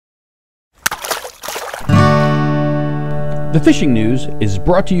The fishing news is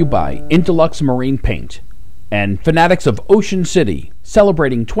brought to you by Interlux Marine Paint and Fanatics of Ocean City,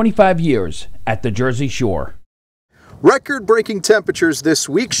 celebrating 25 years at the Jersey Shore. Record-breaking temperatures this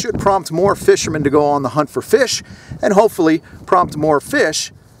week should prompt more fishermen to go on the hunt for fish, and hopefully prompt more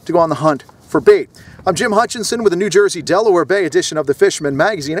fish to go on the hunt for bait. I'm Jim Hutchinson with the New Jersey Delaware Bay edition of the Fisherman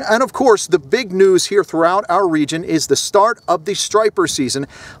magazine, and of course the big news here throughout our region is the start of the striper season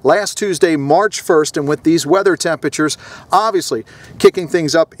last Tuesday, March 1st, and with these weather temperatures obviously kicking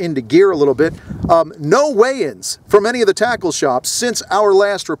things up into gear a little bit. No weigh-ins from any of the tackle shops since our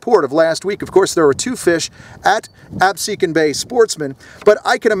last report of last week. Of course, there were 2 fish at Absecon Bay Sportsman, but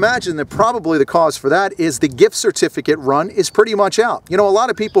I can imagine that probably the cause for that is the gift certificate run is pretty much out. You know, a lot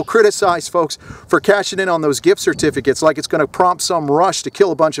of people criticize folks for cashing in on those gift certificates like it's going to prompt some rush to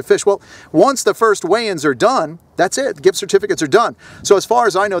kill a bunch of fish. Well, once the first weigh-ins are done, that's it. Gift certificates are done. So as far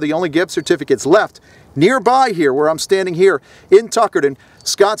as I know, the only gift certificates left nearby here, where I'm standing here in Tuckerton,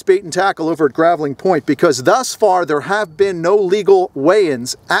 Scott's Bait and Tackle over at Graveling Point, because thus far there have been no legal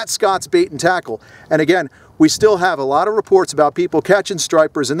weigh-ins at Scott's Bait and Tackle. And again, we still have a lot of reports about people catching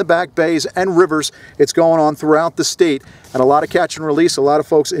stripers in the back bays and rivers. It's going on throughout the state, and a lot of catch and release, a lot of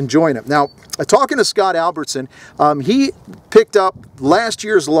folks enjoying it. Now, talking to Scott Albertson, he picked up last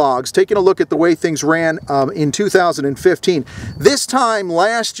year's logs, taking a look at the way things ran in 2015. This time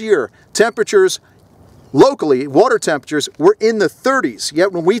last year, temperatures locally, water temperatures were in the 30s.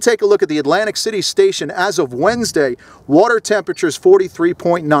 Yet when we take a look at the Atlantic City station as of Wednesday, water temperatures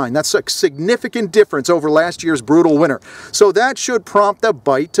 43.9. That's a significant difference over last year's brutal winter. So that should prompt the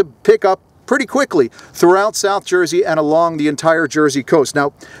bite to pick up pretty quickly throughout South Jersey and along the entire Jersey coast.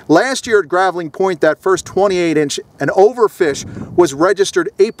 Now, last year at Graveling Point, that first 28-inch and over fish was registered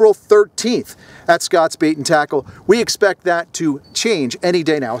April 13th at Scott's Bait and Tackle. We expect that to change any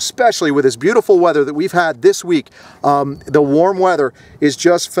day now, especially with this beautiful weather that we've had this week. The warm weather is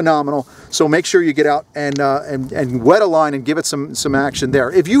just phenomenal. So make sure you get out and wet a line and give it some action there.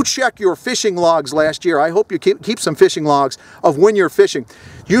 If you check your fishing logs last year, I hope you keep some fishing logs of when you're fishing.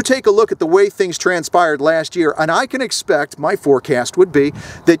 You take a look at the way things transpired last year, and I can expect, my forecast would be,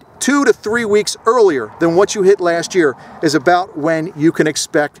 that 2 to 3 weeks earlier than what you hit last year is about when you can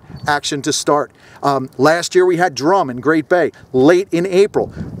expect action to start. Last year we had drum in Great Bay late in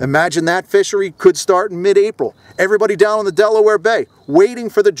April. Imagine that fishery could start in mid-April. Everybody down on the Delaware Bay waiting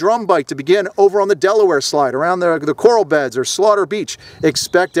for the drum bite to begin over on the Delaware slide around the coral beds or Slaughter Beach.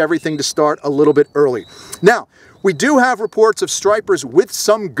 Expect everything to start a little bit early. Now, we do have reports of stripers with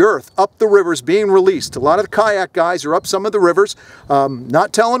some girth up the rivers being released. A lot of the kayak guys are up some of the rivers,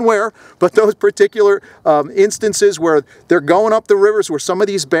 not telling where, but those particular instances where they're going up the rivers where some of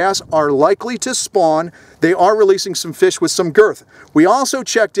these bass are likely to spawn, they are releasing some fish with some girth. We also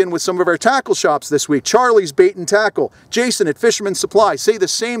checked in with some of our tackle shops this week. Charlie's Bait and Tackle, Jason at Fisherman Supply say the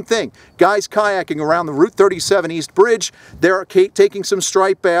same thing. Guys kayaking around the Route 37 East Bridge, they're taking some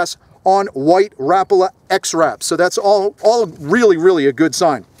striped bass on white Rapala X-Rap. So that's all really a good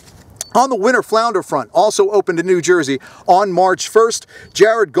sign. On the winter flounder front, also opened in New Jersey on March 1st,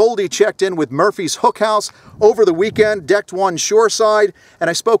 Jared Goldie checked in with Murphy's Hook House over the weekend, decked one shoreside, and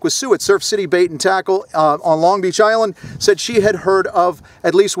I spoke with Sue at Surf City Bait and Tackle on Long Beach Island, said she had heard of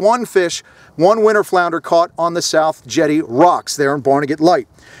at least one fish, one winter flounder caught on the South Jetty Rocks there in Barnegat Light.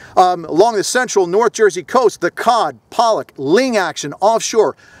 Along the central North Jersey coast, the cod, pollock, ling action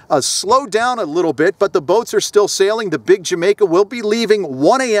offshore slowed down a little bit, but the boats are still sailing. The Big Jamaica will be leaving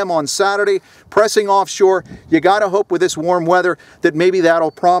 1 a.m. on Saturday, pressing offshore. You gotta hope with this warm weather that maybe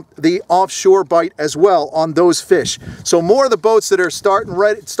that'll prompt the offshore bite as well on those fish. So more of the boats that are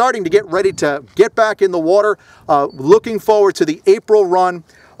starting to get ready to get back in the water. Looking forward to the April run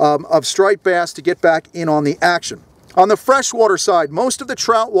of striped bass to get back in on the action. On the freshwater side, most of the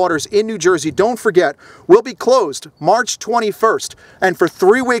trout waters in New Jersey, don't forget, will be closed March 21st, and for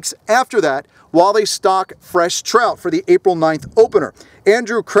 3 weeks after that, while they stock fresh trout for the April 9th opener.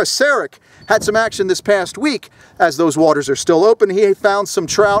 Andrew Kraseric had some action this past week as those waters are still open. He found some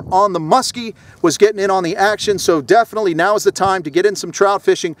trout on the Muskie, was getting in on the action, so definitely now is the time to get in some trout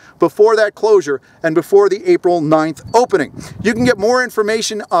fishing before that closure and before the April 9th opening. You can get more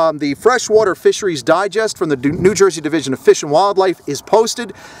information on the Freshwater Fisheries Digest from the New Jersey Division of Fish and Wildlife is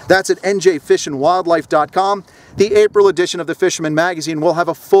posted. That's at njfishandwildlife.com. The April edition of the Fisherman magazine will have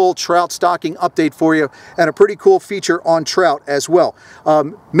a full trout stocking update for you and a pretty cool feature on trout as well.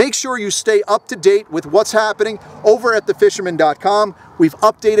 Make sure you stay up to date with what's happening over at thefisherman.com. We've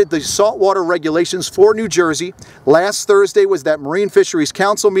updated the saltwater regulations for New Jersey. Last Thursday was that Marine Fisheries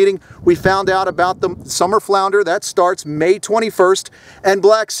Council meeting. We found out about the summer flounder. That starts May 21st, and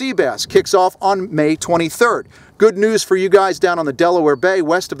black sea bass kicks off on May 23rd. Good news for you guys down on the Delaware Bay,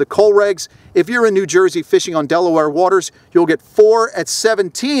 west of the coal regs. If you're in New Jersey fishing on Delaware waters, you'll get 4 at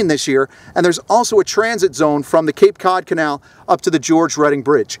 17 this year, and there's also a transit zone from the Cape Cod Canal up to the George Redding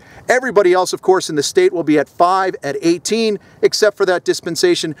Bridge. Everybody else, of course, in the state will be at 5 at 18, except for that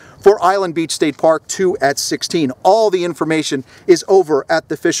dispensation for Island Beach State Park, 2 at 16. All the information is over at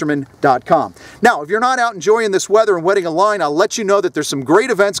thefisherman.com. Now, if you're not out enjoying this weather and wetting a line, I'll let you know that there's some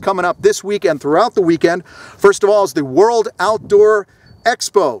great events coming up this week and throughout the weekend. First of all is the World Outdoor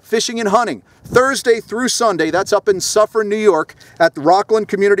Expo, Fishing and Hunting, Thursday through Sunday. That's up in Suffern, New York at the Rockland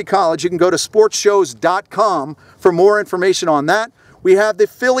Community College. You can go to sportshows.com for more information on that. We have the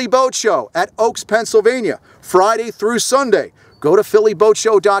Philly Boat Show at Oaks, Pennsylvania, Friday through Sunday. Go to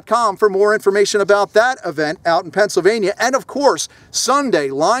phillyboatshow.com for more information about that event out in Pennsylvania. And of course,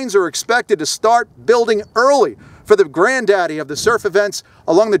 Sunday, lines are expected to start building early for the granddaddy of the surf events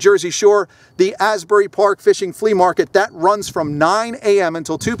along the Jersey Shore, the Asbury Park Fishing Flea Market. That runs from 9 a.m.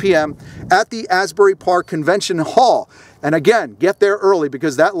 until 2 p.m. at the Asbury Park Convention Hall. And again, get there early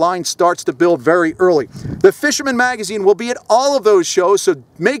because that line starts to build very early. The Fisherman magazine will be at all of those shows, so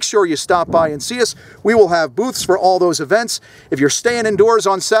make sure you stop by and see us. We will have booths for all those events. If you're staying indoors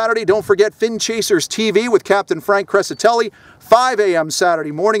on Saturday, don't forget Fin Chasers TV with Captain Frank Crescitelli, 5 a.m.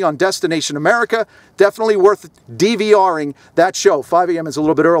 Saturday morning on Destination America. Definitely worth DVRing that show. 5 a.m. is a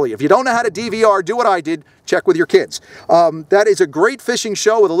little bit early. If you don't know how to DVR, do what I did. Check with your kids. That is a great fishing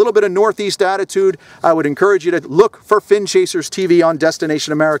show with a little bit of Northeast attitude. I would encourage you to look for Fin Chasers TV on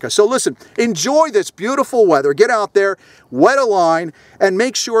Destination America. So listen, enjoy this beautiful weather. Get out there, wet a line, and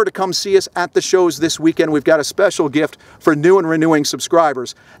make sure to come see us at the shows this weekend. We've got a special gift for new and renewing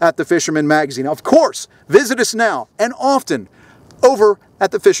subscribers at the Fisherman magazine. Of course, visit us now and often over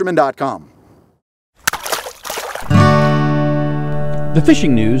at thefisherman.com. The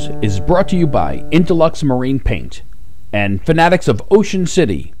Fishing News is brought to you by Interlux Marine Paint and Fanatics of Ocean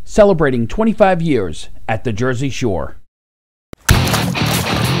City, celebrating 25 years at the Jersey Shore.